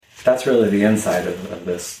that's really the insight of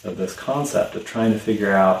this concept of trying to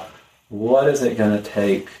figure out what is it going to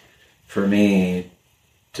take for me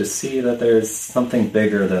to see that there's something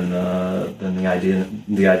bigger than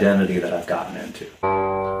the identity that I've gotten into.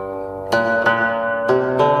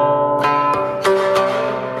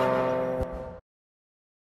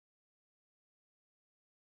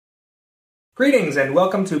 Greetings and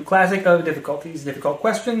welcome to Classic of Difficulties, difficult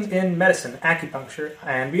questions in medicine, acupuncture,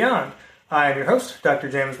 and beyond. I am your host, Dr.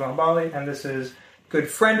 James Mohabali, and this is a good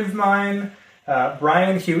friend of mine,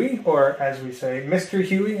 Brian Huey, or as we say, Mr.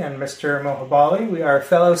 Huey and Mr. Mohabali. We are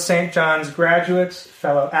fellow St. John's graduates,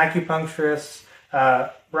 fellow acupuncturists.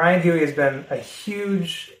 Brian Huey has been a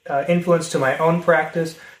huge influence to my own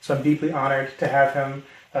practice, so I'm deeply honored to have him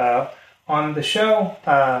on the show.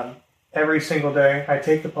 Every single day, I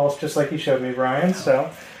take the pulse just like you showed me, Brian. So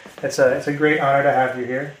it's a great honor to have you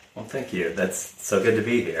here. Well, thank you. That's so good to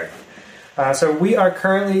be here. So we are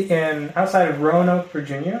currently outside of Roanoke,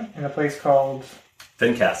 Virginia, in a place called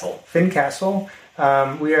Fincastle.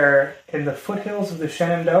 We are in the foothills of the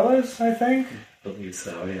Shenandoahs, I think. I believe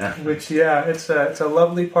so, yeah. Which, it's a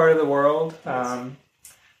lovely part of the world.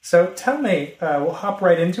 So tell me, we'll hop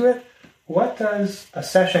right into it. What does a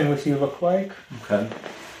session with you look like? Okay.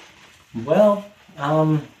 Well,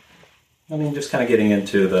 just kind of getting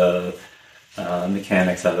into the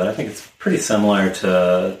mechanics of it. I think it's pretty similar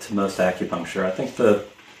to most acupuncture. I think the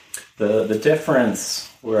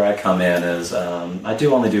difference where I come in is I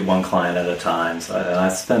do only do one client at a time, so I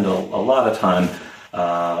spend a lot of time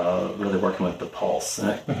really working with the pulse,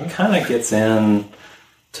 and it kind of gets in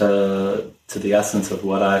to the essence of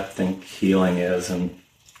what I think healing is and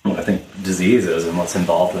what I think disease is and what's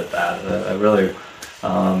involved with that. I really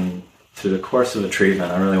through the course of a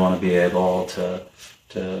treatment, I really want to be able to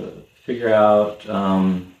figure out,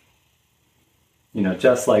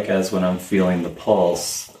 just like as when I'm feeling the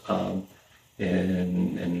pulse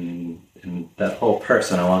in that whole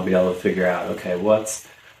person, I want to be able to figure out, okay, what's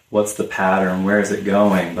the pattern, where is it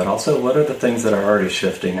going, but also what are the things that are already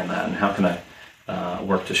shifting in that, and how can I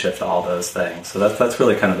work to shift all those things. So that's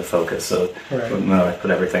really kind of the focus. So when I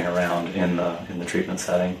put everything around in the treatment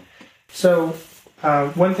setting. So.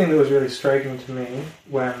 One thing that was really striking to me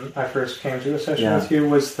when I first came to a session with you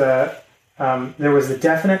was that there was a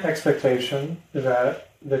definite expectation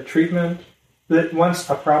that the treatment, that once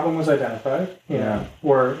a problem was identified,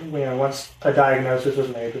 or once a diagnosis was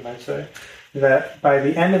made, we might say, that by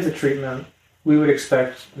the end of the treatment, we would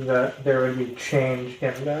expect that there would be change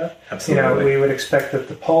in that. Absolutely. We would expect that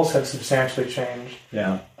the pulse had substantially changed.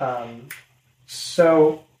 Yeah.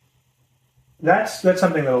 So that's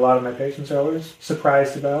something that a lot of my patients are always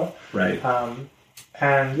surprised about. Right.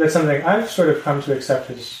 And that's something I've sort of come to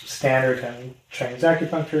accept as standard in Chinese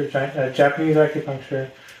acupuncture, Japanese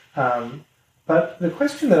acupuncture. But the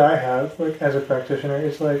question that I have, as a practitioner,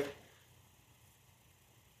 is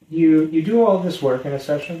you do all of this work in a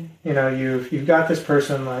session. You've got this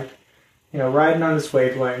person riding on this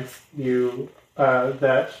wavelength.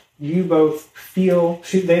 That you both feel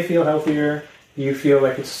they feel healthier. You feel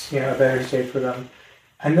like it's a better state for them,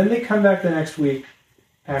 and then they come back the next week,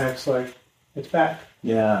 and it's it's back.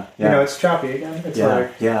 Yeah. It's choppy again. It's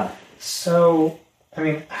So,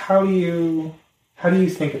 how do you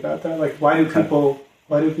think about that? Why do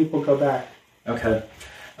people go back? Okay.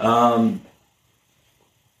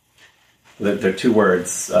 There are two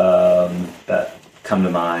words that come to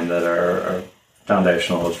mind that are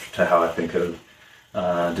foundational to how I think of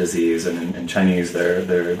disease, and in Chinese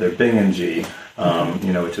they're Bing and Ji,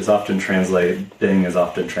 which is often translated. Bing is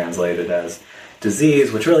often translated as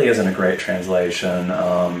disease, which really isn't a great translation,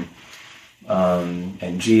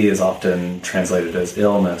 and Ji is often translated as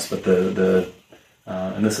illness. But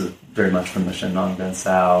and this is very much from the Shenong Ben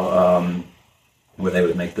Sao, where they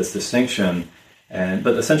would make this distinction.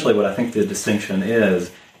 But essentially, what I think the distinction is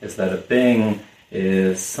that a Bing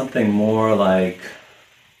is something more like.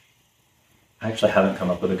 I actually haven't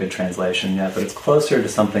come up with a good translation yet, but it's closer to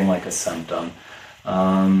something like a symptom.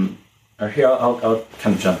 Or here, I'll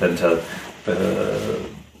kind of jump into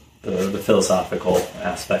the philosophical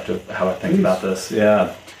aspect of how I think about this.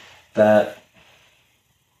 Yeah, that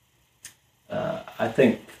I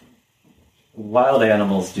think wild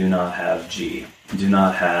animals do not have Ji, do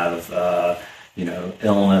not have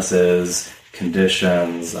illnesses,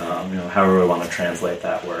 conditions, however we want to translate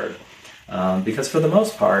that word, because for the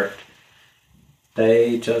most part,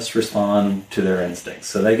 they just respond to their instincts.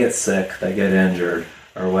 So they get sick, they get injured,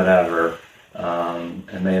 or whatever,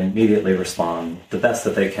 and they immediately respond the best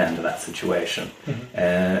that they can to that situation. Mm-hmm.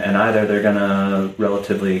 And either they're going to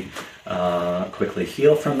relatively quickly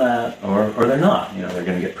heal from that, or they're not. They're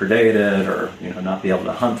going to get predated, or not be able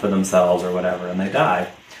to hunt for themselves or whatever, and they die.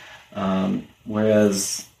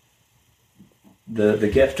 Whereas the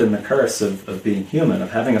gift and the curse of being human,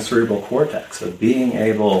 of having a cerebral cortex, of being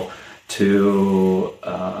able to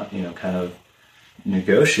kind of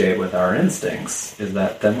negotiate with our instincts, is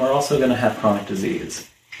that then we're also going to have chronic disease,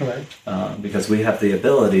 right? Because we have the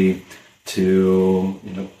ability to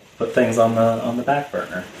put things on the back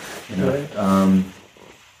burner, Right.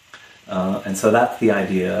 And so that's the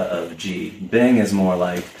idea of G. Bing is more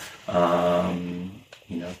like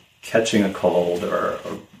catching a cold, or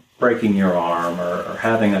breaking your arm, or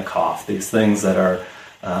having a cough. These things that are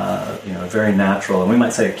very natural, and we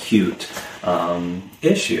might say acute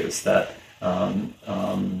issues that.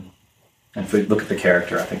 And if we look at the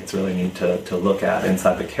character, I think it's really neat to look at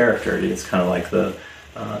inside the character. It's kind of like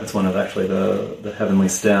it's one of actually the heavenly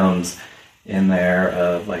stems in there.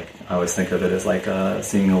 Of I always think of it as like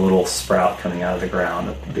seeing a little sprout coming out of the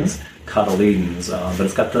ground. These cotyledons, but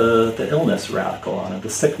it's got the illness radical on it, the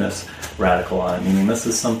sickness radical on it. Meaning this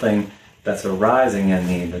is something that's arising in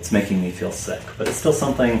me that's making me feel sick, but it's still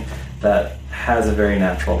something that has a very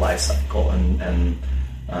natural life cycle, and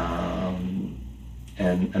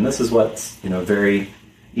this is what's very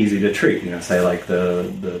easy to treat. Say like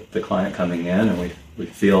the client coming in, and we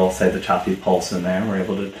feel, say, the choppy pulse in there, and we're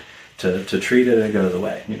able to treat it, it goes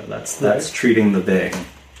away. That's treating the big.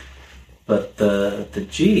 But the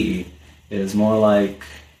G is more like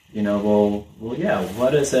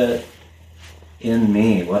what is it in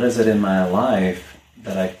me? What is it in my life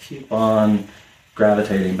that I keep on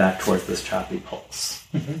gravitating back towards this choppy pulse?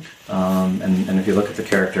 Mm-hmm. And if you look at the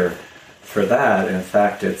character for that, in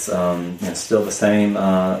fact, it's still the same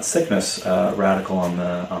sickness radical on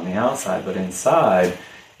the outside, but inside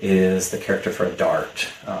is the character for a dart.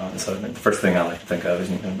 So the first thing I like to think of is,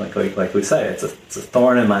 like we say, it's a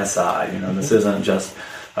thorn in my side. This isn't just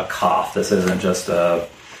a cough. This isn't just a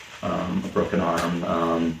broken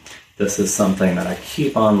arm. This is something that I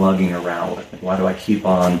keep on lugging around with me. Why do I keep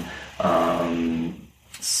on,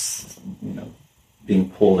 being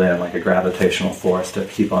pulled in like a gravitational force to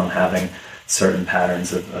keep on having certain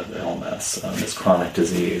patterns of illness, this chronic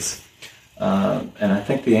disease? And I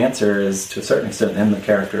think the answer is, to a certain extent, in the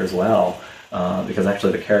character as well, because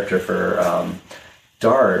actually the character for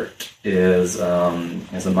Dart is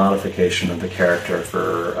a modification of the character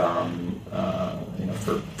for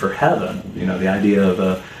heaven. The idea of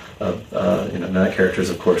that character is,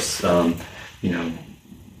 of course, a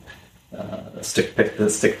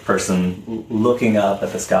stick person looking up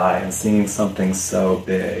at the sky and seeing something so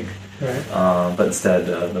big. Right. But instead,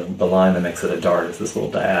 the line that makes it a dart is this little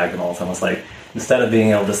diagonal. It's almost like, instead of being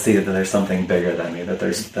able to see that there's something bigger than me, that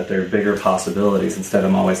there are bigger possibilities, instead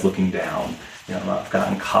I'm always looking down. I've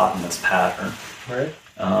gotten caught in this pattern. Right.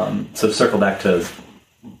 So to circle back to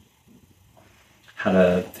how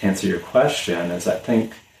to answer your question, is I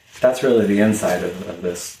think that's really the insight of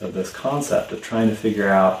this concept of trying to figure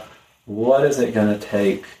out, what is it going to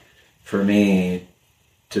take for me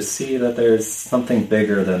to see that there's something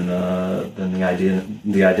bigger than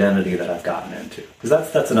the identity that I've gotten into? Because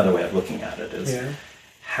that's another way of looking at it, is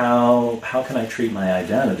how can I treat my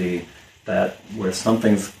identity where some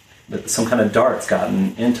kind of dart's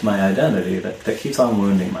gotten into my identity that keeps on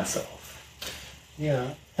wounding myself.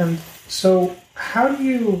 Yeah. And so how do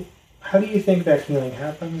you think that healing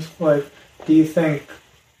happens? Like, do you think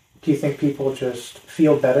people just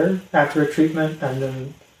feel better after a treatment, and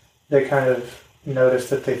then they kind of notice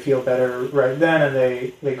that they feel better right then, and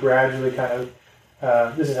they gradually kind of,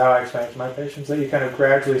 this is how I explain it to my patients, that you kind of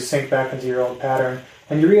gradually sink back into your old pattern,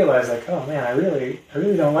 and you realize, like, oh man, I really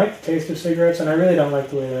don't like the taste of cigarettes, and I really don't like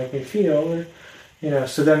the way they make me feel, or,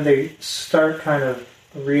 so then they start kind of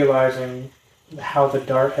realizing how the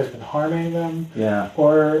dart has been harming them. Yeah.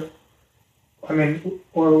 Or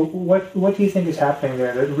what do you think is happening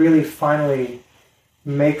there that really finally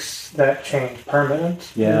makes that change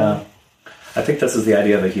permanent? Yeah. I think this is the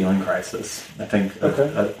idea of a healing crisis. I think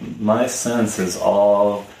my sense is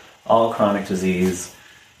all chronic disease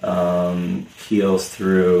heals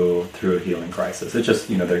through a healing crisis. It's just,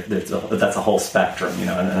 that's a whole spectrum, and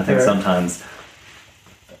I think sometimes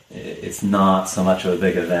it's not so much of a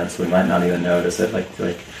big event, so we might not even notice it. Like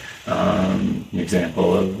the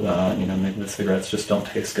example of, maybe the cigarettes just don't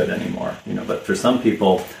taste good anymore, but for some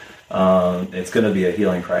people, it's going to be a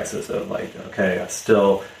healing crisis of like, okay, I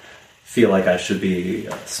still feel like I should be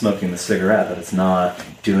smoking the cigarette, but it's not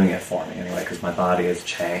doing it for me anyway, because my body has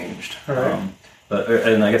changed. Right.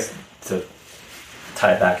 And I guess to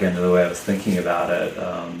tie it back into the way I was thinking about it,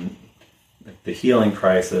 the healing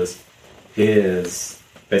crisis is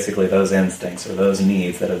basically those instincts or those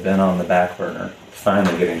needs that have been on the back burner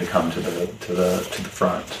finally getting to come to the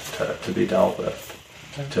front to be dealt with,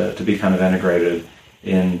 to be kind of integrated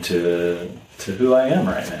into who I am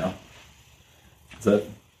right now. Is that?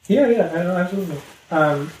 Yeah, I know, absolutely.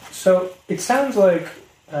 So it sounds like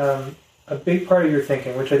a big part of your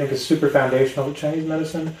thinking, which I think is super foundational to Chinese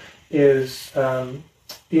medicine, is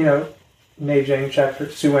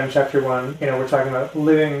Neijing Su Wen chapter 1. We're talking about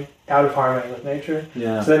living out of harmony with nature.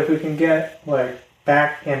 Yeah. So that if we can get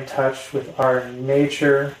back in touch with our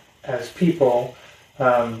nature as people,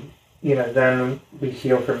 then we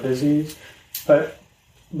heal from disease. But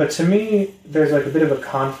to me, there's a bit of a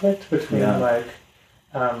conflict between a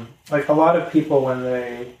lot of people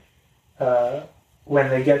when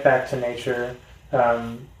they get back to nature,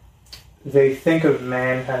 they think of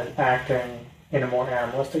man kind of acting in a more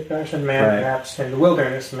animalistic fashion. Man, perhaps in the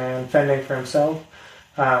wilderness, man fending for himself.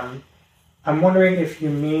 I'm wondering if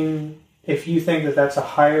you think that that's a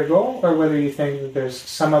higher goal, or whether you think that there's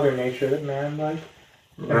some other nature that man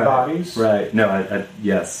embodies. Right. No.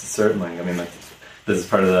 Yes, certainly. I mean, this is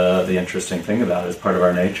part of the interesting thing about it. Is part of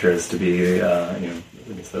our nature is to be, that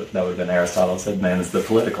would have been Aristotle said, man is the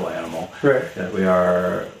political animal. Right. That we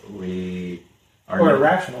are or a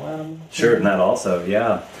rational animal. Sure, and that also,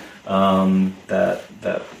 yeah.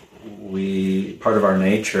 That we, part of our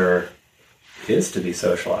nature is to be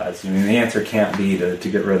socialized. I mean, the answer can't be to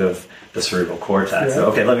get rid of the cerebral cortex. Yeah. So,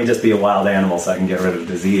 okay, let me just be a wild animal so I can get rid of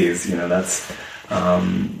disease. That's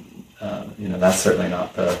certainly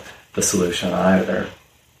not the solution either.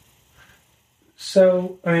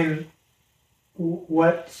 So, I mean,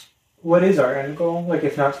 what is our end goal?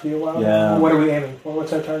 If not to be a wild animal, what are we aiming for?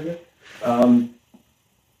 What's our target?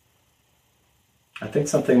 I think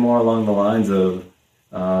something more along the lines of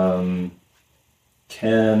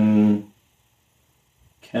can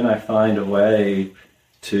I find a way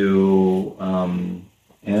to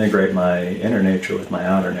integrate my inner nature with my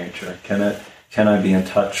outer nature? Can I be in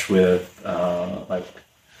touch with my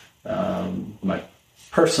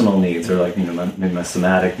personal needs, or maybe my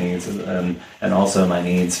somatic needs, and also my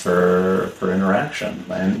needs for interaction,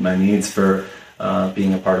 my needs for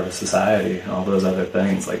being a part of a society, and all those other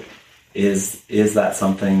things. Is that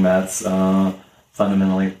something that's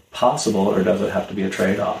fundamentally possible, or does it have to be a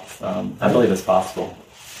trade-off? I believe it's possible.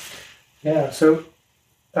 Yeah. So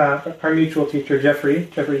our mutual teacher Jeffrey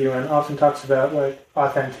Ewan often talks about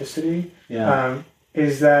authenticity. Yeah.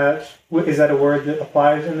 Is that a word that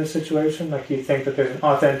applies in this situation? You think that there's an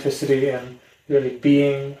authenticity in really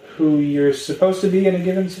being who you're supposed to be in a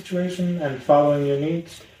given situation and following your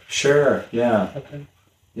needs? Sure. Yeah. Okay.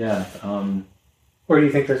 Yeah. Or do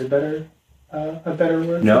you think there's a better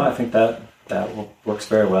word? No, I think that works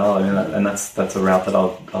very well. I mean, and that's a route that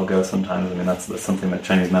I'll go sometimes. I mean, that's something that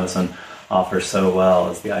Chinese medicine offers so well,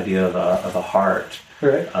 is the idea of a heart.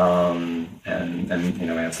 Right. And we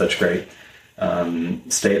have such great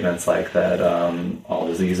statements like that. All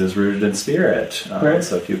disease is rooted in spirit. Right.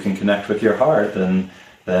 So if you can connect with your heart, then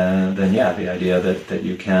yeah, the idea that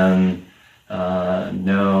you can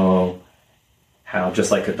know how,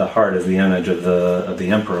 just like the heart is the image of the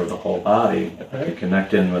emperor of the whole body. If I can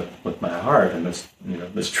connect in with my heart, and this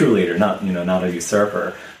true leader, not a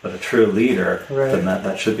usurper, but a true leader, then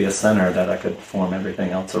that should be a center that I could form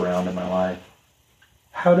everything else around in my life.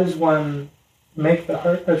 How does one make the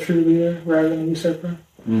heart a true leader rather than a usurper?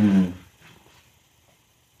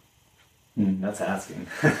 That's asking.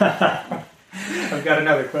 I've got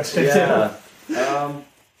another question. Yeah.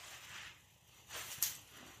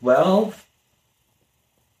 Well,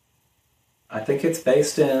 I think it's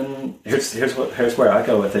based in here's where I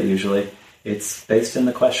go with it usually. It's based in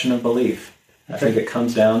the question of belief. I think it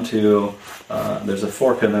comes down to there's a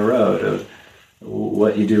fork in the road of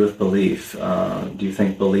what you do with belief. Do you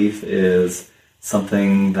think belief is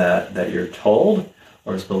something that you're told,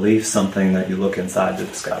 or is belief something that you look inside to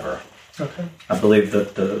discover? Okay. I believe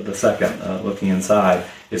that the second, looking inside,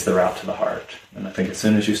 is the route to the heart. And I think as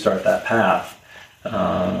soon as you start that path,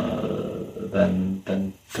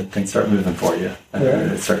 then things start moving for you, and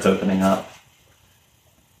it starts opening up.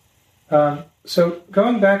 So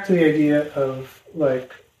going back to the idea of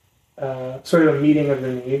sort of a meeting of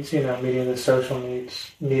the needs, meeting of the social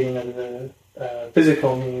needs, meeting of the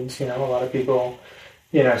physical needs. A lot of people,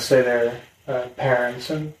 say they're parents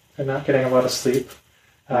and they're not getting a lot of sleep.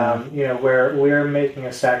 Where we're making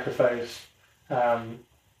a sacrifice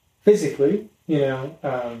physically,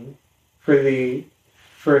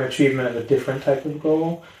 for an achievement of a different type of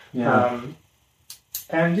goal. Yeah.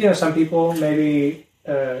 And some people maybe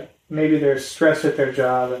they're stressed at their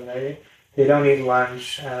job and they don't eat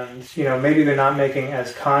lunch, and maybe they're not making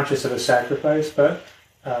as conscious of a sacrifice, but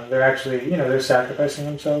they're actually, they're sacrificing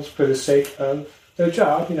themselves for the sake of their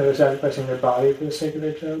job. They're sacrificing their body for the sake of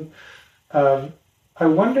their job. I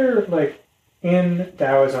wonder, like, in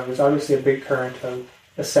Taoism, there's obviously a big current of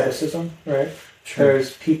asceticism, right? Sure.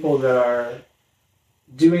 There's people that are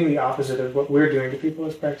doing the opposite of what we're doing to people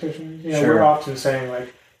as practitioners. Sure. We're often saying,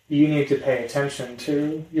 like, you need to pay attention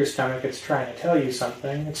to your stomach. It's trying to tell you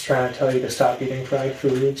something. It's trying to tell you to stop eating fried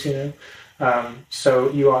foods,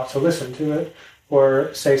 so you ought to listen to it.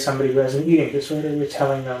 Or say somebody who has an eating disorder, you're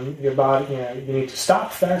telling them your body, you need to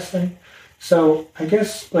stop fasting. So I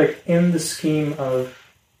guess, like, in the scheme of,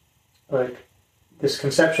 like, this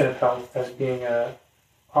conception of health as being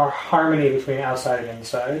our harmony between outside and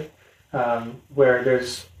inside, where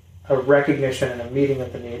there's a recognition and a meeting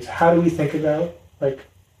of the needs, how do we think about, like,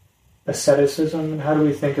 asceticism, and how do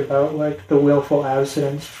we think about, like, the willful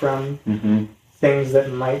abstinence from things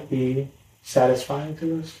that might be satisfying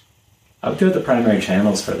to us? I would go with the primary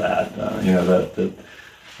channels for that.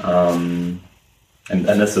 And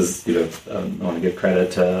this is, I want to give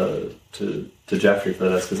credit to Jeffrey for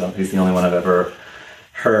this, because he's the only one I've ever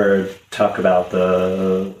heard talk about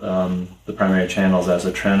the primary channels as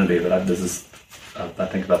a trinity. But I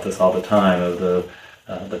think about this all the time, of the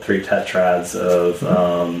three tetrads of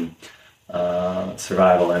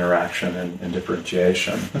survival, interaction, and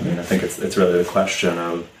differentiation. I mean, I think it's really the question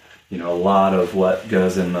of, a lot of what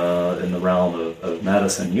goes in the realm of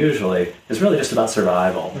medicine usually is really just about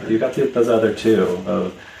survival. You've got those other two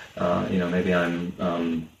of, maybe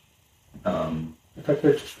I'm. If I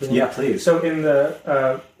could just yeah, please. So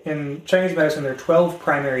in Chinese medicine, there are 12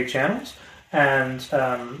 primary channels, and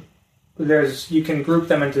you can group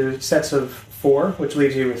them into sets of 4, which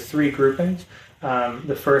leaves you with 3 groupings.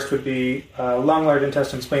 The first would be lung, large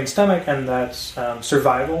intestine, spleen, stomach, and that's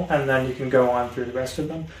survival, and then you can go on through the rest of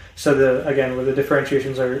them. So where the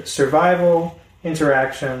differentiations are survival,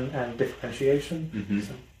 interaction, and differentiation. Mm-hmm.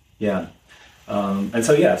 So. Yeah.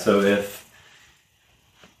 So if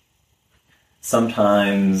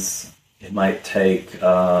sometimes it might take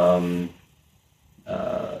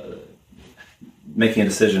making a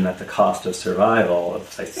decision at the cost of survival,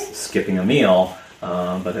 of, say, skipping a meal,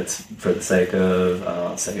 but it's for the sake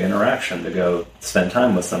of, say, interaction, to go spend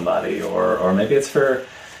time with somebody, or maybe it's for,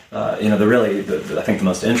 I think the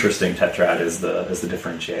most interesting tetrad is the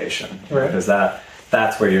differentiation, right? Because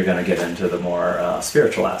that's where you're going to get into the more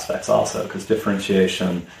spiritual aspects also, because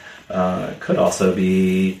differentiation could also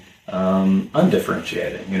be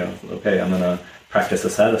undifferentiating. Okay, I'm going to practice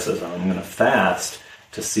asceticism. I'm going to fast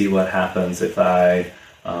to see what happens if I,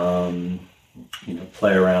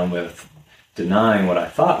 play around with denying what I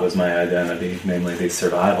thought was my identity, namely these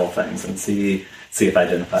survival things, and see if I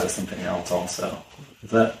identify with something else also.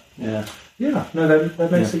 Is that, yeah? Yeah, no,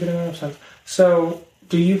 that makes a good amount of sense. So,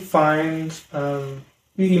 do you find,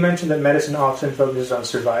 you mentioned that medicine often focuses on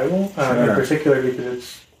survival, Sure. in particular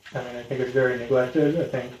because I think it's very neglected. I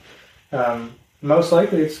think most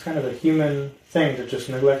likely it's kind of a human thing to just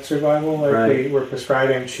neglect survival. Like, right. we're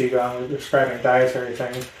prescribing Qigong, we're prescribing dietary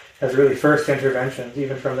things as really first interventions,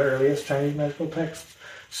 even from the earliest Chinese medical texts.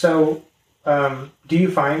 So, do you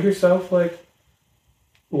find yourself, like,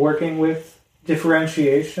 working with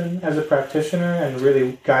differentiation as a practitioner and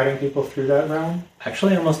really guiding people through that realm?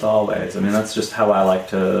 Actually, almost always. I mean, that's just how I like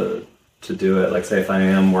to do it. Like, say, if I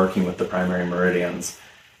am working with the primary meridians,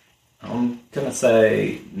 I'm going to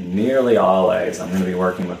say nearly always I'm going to be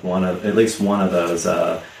working with at least one of those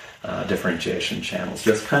differentiation channels,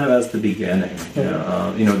 just kind of as the beginning.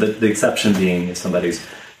 The exception being if somebody's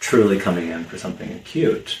truly coming in for something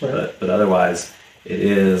acute, right. but otherwise it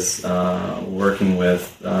is working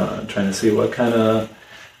with trying to see what kind of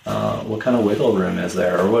wiggle room is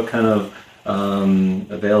there, or what kind of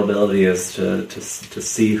availability is to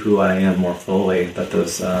see who I am more fully, that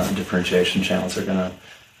those differentiation channels are going to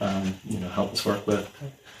help us work with.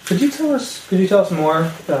 Could you tell us more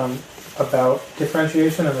about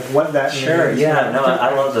differentiation and, like, what that means? Sure. Yeah. No,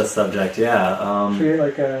 I love this subject. Yeah. Create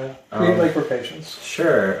like for patients.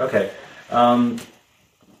 Sure. Okay.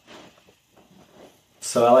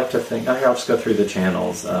 So I like to think. I'll just go through the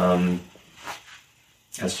channels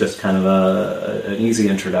as just kind of an easy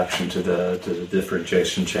introduction to the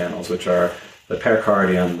differentiation channels, which are the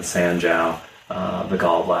pericardium, the sanjiao, the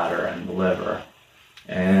gallbladder, and the liver.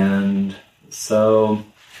 And so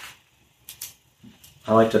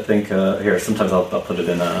I like to think here. Sometimes I'll put it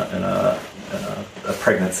in a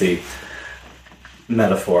pregnancy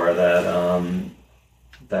metaphor that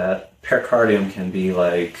pericardium can be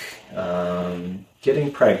like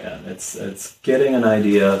getting pregnant. It's getting an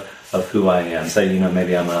idea of who I am. Say,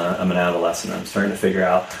 maybe I'm an adolescent. I'm starting to figure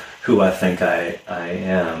out who I think I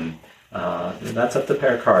am. That's at the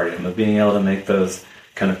pericardium, of being able to make those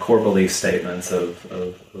kind of core belief statements of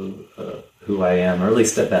who I am, or at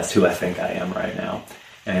least at best who I think I am right now.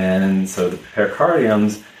 And so the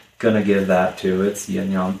pericardium's going to give that to its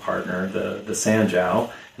yin-yang partner, the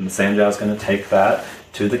sanjiao, and the sanjiao is going to take that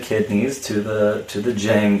to the kidneys, to the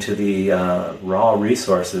jing, to the raw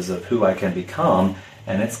resources of who I can become,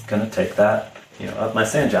 and it's going to take that, up my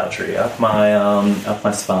sanjiao tree, up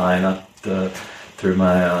my spine, through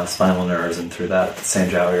my spinal nerves, and through that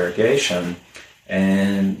sanjiao irrigation,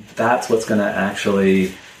 and that's what's going to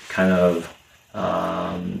actually kind of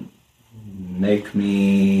make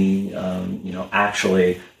me,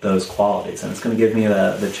 actually those qualities, and it's going to give me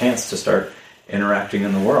the chance to start interacting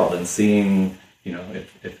in the world and seeing,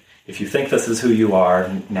 if you think this is who you are,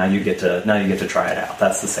 now you get to try it out.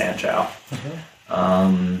 That's the sanjiao.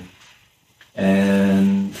 Mm-hmm.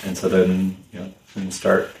 And so then then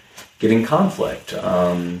start getting conflict.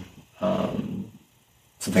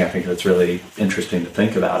 Something I think that's really interesting to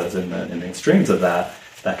think about is in the extremes of that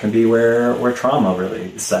can be where trauma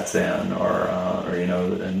really sets in, or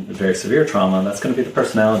in very severe trauma, that's going to be the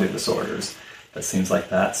personality disorders. That seems like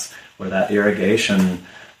that's where that irrigation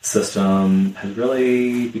system has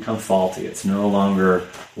really become faulty. It's no longer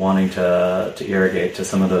wanting to irrigate to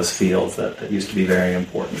some of those fields that used to be very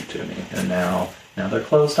important to me, and now they're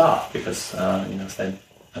closed off because I've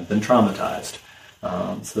been traumatized.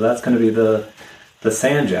 So that's going to be the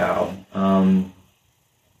sanjiao.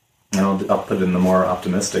 I'll put it in the more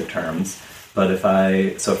optimistic terms. But if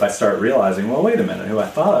I start realizing, well, wait a minute, who I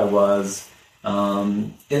thought I was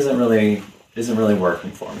isn't really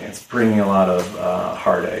working for me. It's bringing a lot of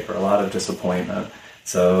heartache or a lot of disappointment.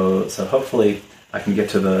 So hopefully I can get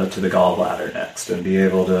to the gallbladder next and be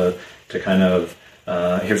able to kind of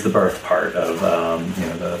here's the birth part of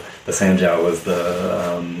the sanjiao was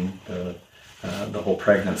the whole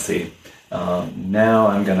pregnancy. Now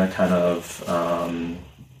I'm going to kind of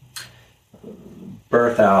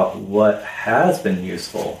birth out what has been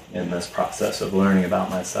useful in this process of learning about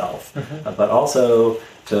myself, mm-hmm. But also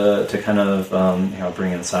to kind of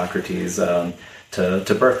bring in Socrates to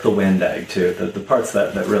birth the wind egg too, the parts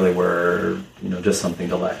that really were just something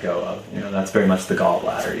to let go of. That's very much the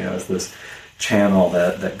gallbladder. It's this channel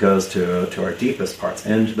that goes to our deepest parts,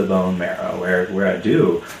 into the bone marrow, where I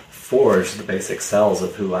do forge the basic cells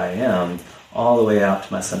of who I am, all the way out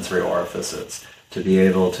to my sensory orifices, to be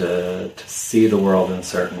able to see the world in a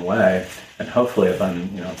certain way. And hopefully if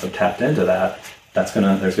I'm tapped into that,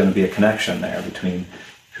 there's gonna be a connection there between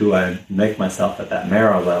who I make myself at that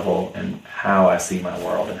marrow level and how I see my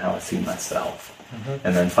world and how I see myself. Mm-hmm.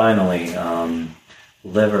 And then finally,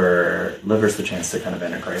 liver's the chance to kind of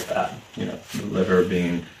integrate that. The liver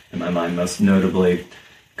being, in my mind, most notably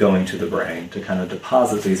going to the brain to kind of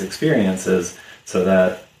deposit these experiences, so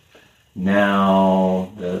that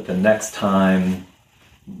now the next time,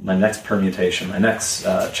 my next permutation, my next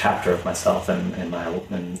chapter of myself in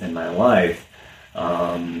my life,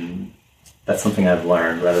 that's something I've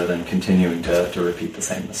learned rather than continuing to repeat the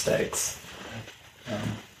same mistakes.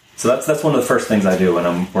 So that's one of the first things I do when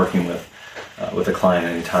I'm working with a client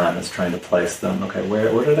anytime, is trying to place them. Okay, where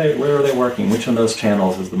are they working? Which of those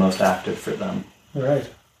channels is the most active for them? Right.